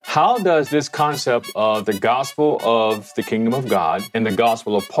How does this concept of the gospel of the kingdom of God and the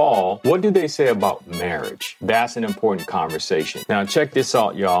gospel of Paul, what do they say about marriage? That's an important conversation. Now, check this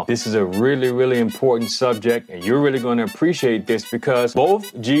out, y'all. This is a really, really important subject, and you're really going to appreciate this because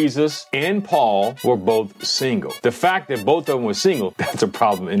both Jesus and Paul were both single. The fact that both of them were single, that's a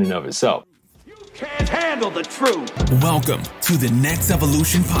problem in and of itself. You can't handle the truth. Welcome to the Next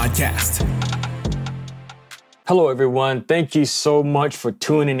Evolution Podcast. Hello, everyone. Thank you so much for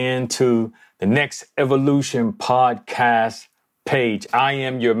tuning in to the Next Evolution Podcast page. I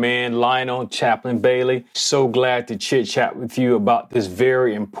am your man, Lionel Chaplin Bailey. So glad to chit chat with you about this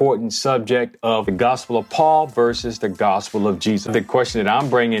very important subject of the gospel of Paul versus the gospel of Jesus. The question that I'm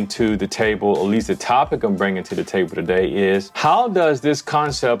bringing to the table, at least the topic I'm bringing to the table today is, how does this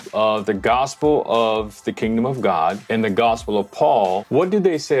concept of the gospel of the kingdom of God and the gospel of Paul, what do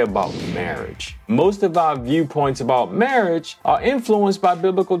they say about marriage? Most of our viewpoints about marriage are influenced by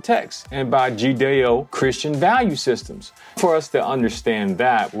biblical texts and by Judeo-Christian value systems. For us to understand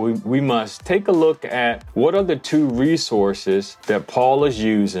that, we must take a look at what are the two resources that Paul is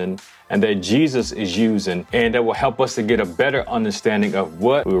using and that Jesus is using, and that will help us to get a better understanding of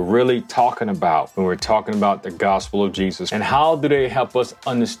what we're really talking about when we're talking about the gospel of Jesus, and how do they help us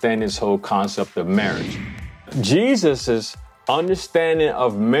understand this whole concept of marriage. Jesus's understanding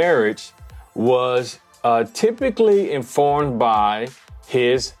of marriage was typically informed by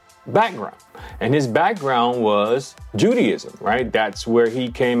his background. And his background was Judaism, right? That's where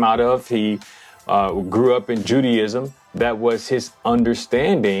he came out of. He grew up in Judaism. That was his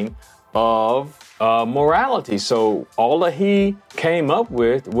understanding of morality. So all that he came up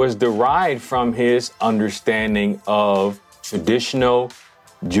with was derived from his understanding of traditional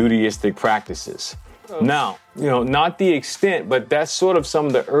Judaistic practices. Now, not the extent, but that's sort of some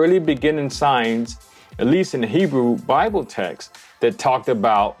of the early beginning signs, at least in the Hebrew Bible text, that talked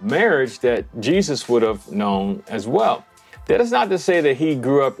about marriage that Jesus would have known as well. That is not to say that he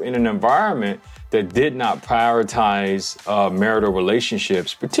grew up in an environment that did not prioritize marital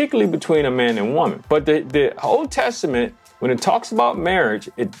relationships, particularly between a man and woman. But the Old Testament, when it talks about marriage,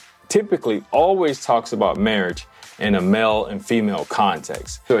 it typically always talks about marriage in a male and female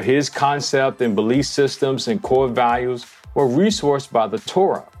context. So his concept and belief systems and core values were resourced by the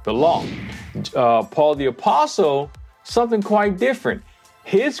Torah, the law. Paul the Apostle, something quite different.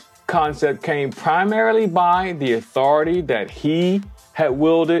 His concept came primarily by the authority that he had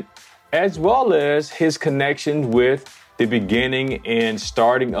wielded, as well as his connection with the beginning and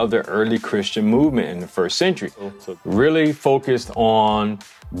starting of the early Christian movement in the first century. So really focused on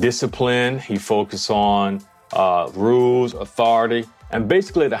discipline. He focused on rules, authority, and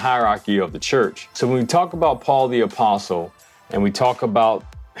basically the hierarchy of the church. So when we talk about Paul the Apostle and we talk about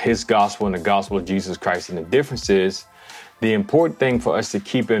his gospel and the gospel of Jesus Christ and the differences, the important thing for us to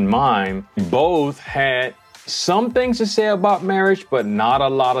keep in mind, both had some things to say about marriage, but not a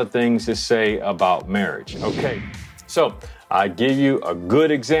lot of things to say about marriage. Okay, so I give you a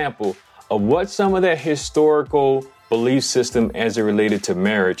good example of what some of that historical belief system as it related to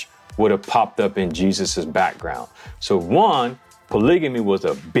marriage would have popped up in Jesus's background. So one, polygamy was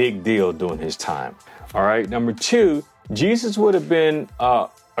a big deal during his time. All right. Number two, Jesus would have been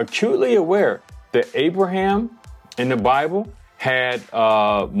acutely aware that Abraham in the Bible had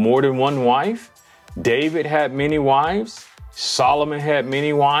more than one wife. David had many wives. Solomon had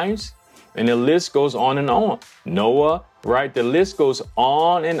many wives. And the list goes on and on. Noah, right? The list goes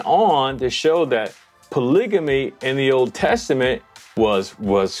on and on to show that polygamy in the Old Testament was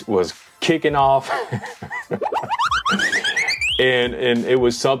kicking off. and it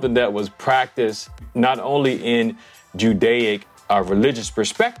was something that was practiced not only in Judaic religious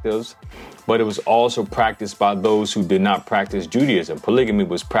perspectives, but it was also practiced by those who did not practice Judaism. Polygamy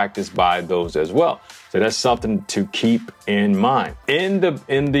was practiced by those as well. So that's something to keep in mind. In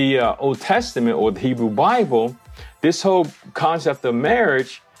the Old Testament or the Hebrew Bible, this whole concept of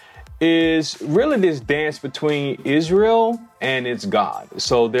marriage is really this dance between Israel and its God.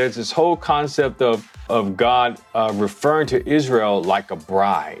 So there's this whole concept of God referring to Israel like a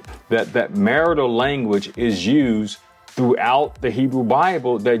bride. That marital language is used throughout the Hebrew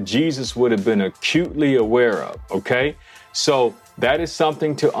Bible that Jesus would have been acutely aware of, okay? So that is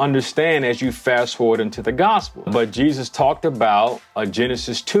something to understand as you fast forward into the gospel. But Jesus talked about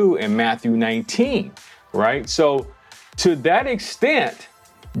Genesis 2 and Matthew 19, right? So to that extent,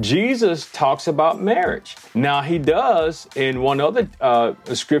 Jesus talks about marriage. Now, he does in one other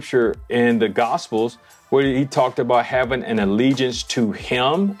scripture in the Gospels where he talked about having an allegiance to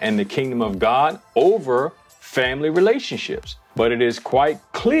him and the kingdom of God over family relationships. But it is quite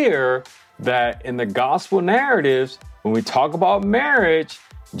clear that in the gospel narratives, when we talk about marriage,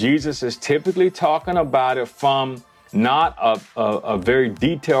 Jesus is typically talking about it from not a very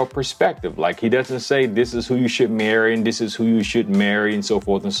detailed perspective. Like, he doesn't say this is who you should marry and this is who you should marry and so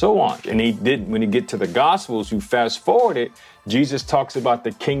forth and so on. And he did, when you get to the Gospels, you fast forward it, Jesus talks about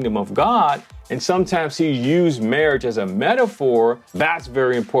the kingdom of God, and sometimes he used marriage as a metaphor. That's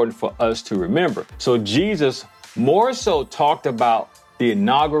very important for us to remember. So Jesus more so talked about the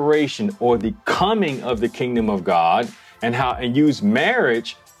inauguration or the coming of the kingdom of God, and used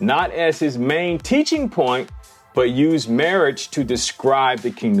marriage not as his main teaching point, but use marriage to describe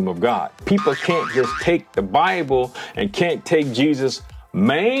the kingdom of God. People can't just take the Bible and can't take Jesus'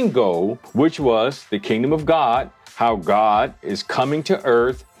 main goal, which was the kingdom of God, how God is coming to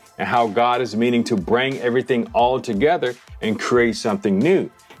earth and how God is meaning to bring everything all together and create something new.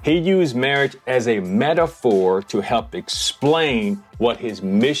 He used marriage as a metaphor to help explain what his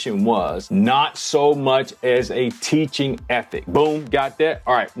mission was, not so much as a teaching ethic. Boom, got that?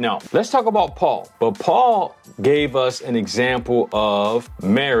 All right, now let's talk about Paul. But Paul gave us an example of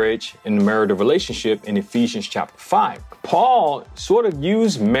marriage and the marital relationship in Ephesians chapter 5. Paul sort of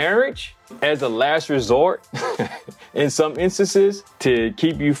used marriage as a last resort in some instances to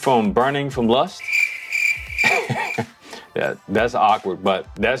keep you from burning from lust. Yeah, that's awkward, but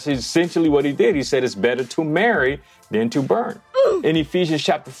that's essentially what he did. He said it's better to marry than to burn. In Ephesians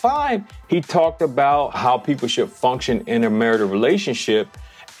chapter 5, he talked about how people should function in a marital relationship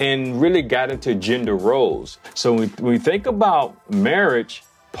and really got into gender roles. So when we think about marriage,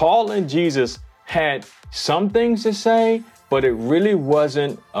 Paul and Jesus had some things to say, but it really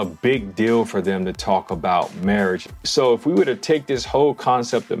wasn't a big deal for them to talk about marriage. So if we were to take this whole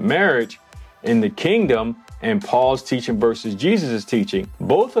concept of marriage in the kingdom and Paul's teaching versus Jesus' teaching,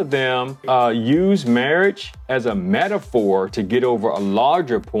 both of them use marriage as a metaphor to get over a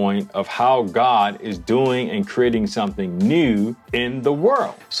larger point of how God is doing and creating something new in the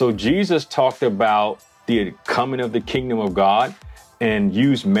world. So Jesus talked about the coming of the kingdom of God and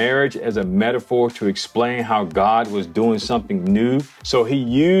used marriage as a metaphor to explain how God was doing something new. So he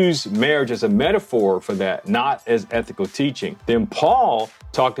used marriage as a metaphor for that, not as ethical teaching. Then Paul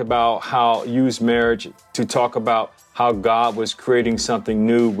talked about how used marriage to talk about how God was creating something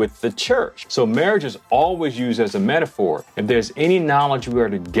new with the church. So marriage is always used as a metaphor. If there's any knowledge we are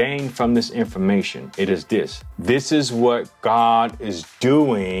to gain from this information, it is this. This is what God is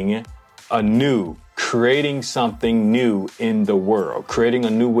doing anew, creating something new in the world, creating a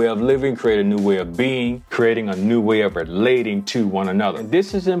new way of living, creating a new way of being, creating a new way of relating to one another. And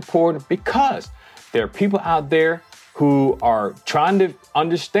this is important because there are people out there who are trying to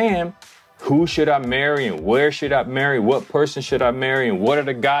understand who should I marry and where should I marry, what person should I marry, and what are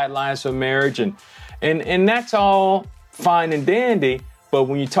the guidelines for marriage. And that's all fine and dandy. But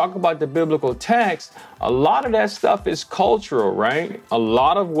when you talk about the biblical text, a lot of that stuff is cultural, right? A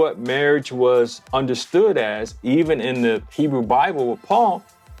lot of what marriage was understood as, even in the Hebrew Bible with Paul,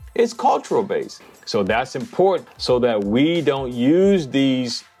 is cultural based. So that's important so that we don't use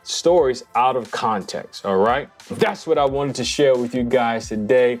these stories out of context, all right? That's what I wanted to share with you guys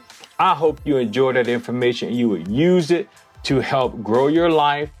today. I hope you enjoyed that information and you would use it to help grow your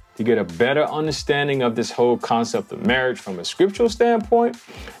life, to get a better understanding of this whole concept of marriage from a scriptural standpoint.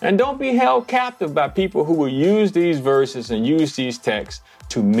 And don't be held captive by people who will use these verses and use these texts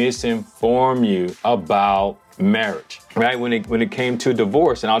to misinform you about marriage, right? When it came to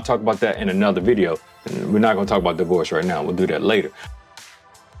divorce, and I'll talk about that in another video. We're not going to talk about divorce right now. We'll do that later.